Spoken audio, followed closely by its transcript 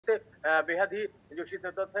से बेहद ही जो शीत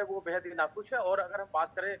नेतृत्व है वो बेहद ही नाखुश है। और अगर हम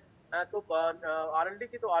बात करें तो आरएलडी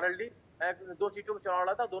की, तो आरएलडी 2 सीटों में चुनाव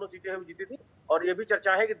लड़ा था, दोनों सीटें वो जीती थी। और ये भी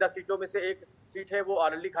चर्चा है कि 10 सीटों में से 1 सीट है वो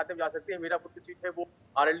आरएलडी खाते में जा सकती है, मीरापुर की सीट है वो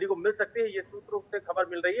आरएलडी को मिल सकती है, ये सूत्र रूप से खबर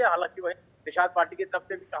मिल रही है। हालांकि वही निषाद पार्टी की तरफ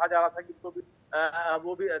से भी कहा जा रहा था कि उनको भी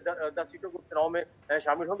वो भी 10 सीटों को चुनाव में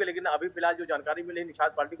शामिल होंगे, लेकिन अभी फिलहाल जो जानकारी मिली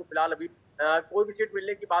निषाद पार्टी को, फिलहाल अभी कोई भी सीट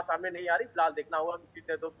मिलने की बात सामने नहीं आ रही। फिलहाल देखना होगा कि सीट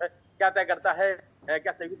नेतृत्व क्या तय करता है,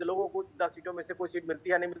 क्या संयुक्त लोगों को 10 सीटों में से कोई सीट मिलती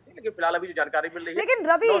है या नहीं मिलती, लेकिन फिलहाल अभी जो जानकारी मिल रही है लेकिन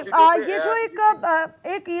रवि 9 सीटों पे ये जो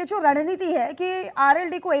एक ये जो रणनीति है कि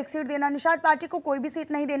आरएलडी को 1 सीट देना, निषाद पार्टी को कोई भी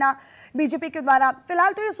सीट नहीं देना बीजेपी के द्वारा,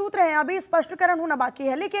 फिलहाल तो ये सूत्र है, अभी स्पष्टीकरण होना बाकी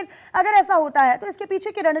है। लेकिन अगर ऐसा होता है तो इसके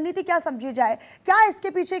पीछे की रणनीति क्या समझी जाए, क्या इसके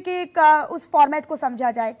पीछे की उस फॉर्मेट को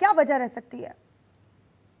समझा जाए, क्या वजह रह सकती है?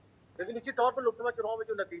 लेकिन निश्चित तौर पर लोकसभा चुनाव में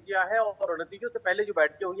जो नतीजा है और नतीजों से पहले जो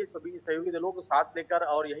बैठकें हुई है सभी सहयोगी दलों को साथ लेकर,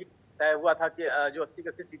 और यही तय हुआ था कि जो 80 की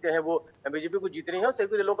 80 सीटें हैं वो बीजेपी को जीतनी है और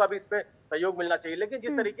सहयोगी दलों का भी इसमें सहयोग मिलना चाहिए। लेकिन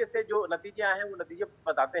जिस तरीके से जो नतीजे आए हैं वो नतीजे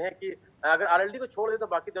बताते हैं कि अगर आरएलडी को छोड़ दे तो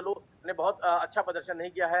बाकी दलों ने बहुत अच्छा प्रदर्शन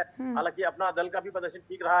नहीं किया है। हालांकि अपना दल का भी प्रदर्शन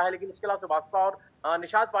ठीक रहा है, लेकिन उसके अलावा बसपा और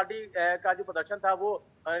निषाद पार्टी का जो प्रदर्शन था वो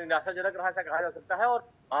निराशाजनक रहा, ऐसा कहा जा सकता है। और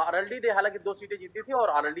आरएलडी ने हालांकि 2 सीटें जीती थी और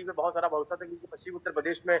आरएलडी में बहुत सारा भरोसा था, क्योंकि पश्चिमी उत्तर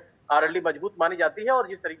प्रदेश में आरएलडी मजबूत मानी जाती है। और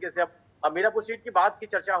जिस तरीके से अब मीरापुर सीट की बात की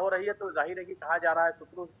चर्चा हो रही है, तो जाहिर है कि कहा जा रहा है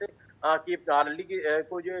सूत्रों से कि आरएलडी की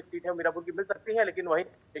को जो एक सीट है मीरापुर की मिल सकती है, लेकिन वहीं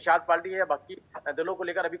निषाद पार्टी है, बाकी दलों को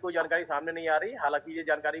लेकर अभी कोई जानकारी सामने नहीं आ रही। हालांकि ये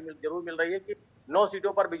जानकारी जरूर मिल रही है कि 9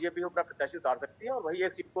 सीटों पर बीजेपी अपना प्रत्याशी उतार सकती है और वही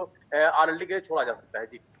एक सीट को आरएलडी के लिए छोड़ा जा सकता है।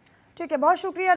 जी ठीक है, बहुत शुक्रिया।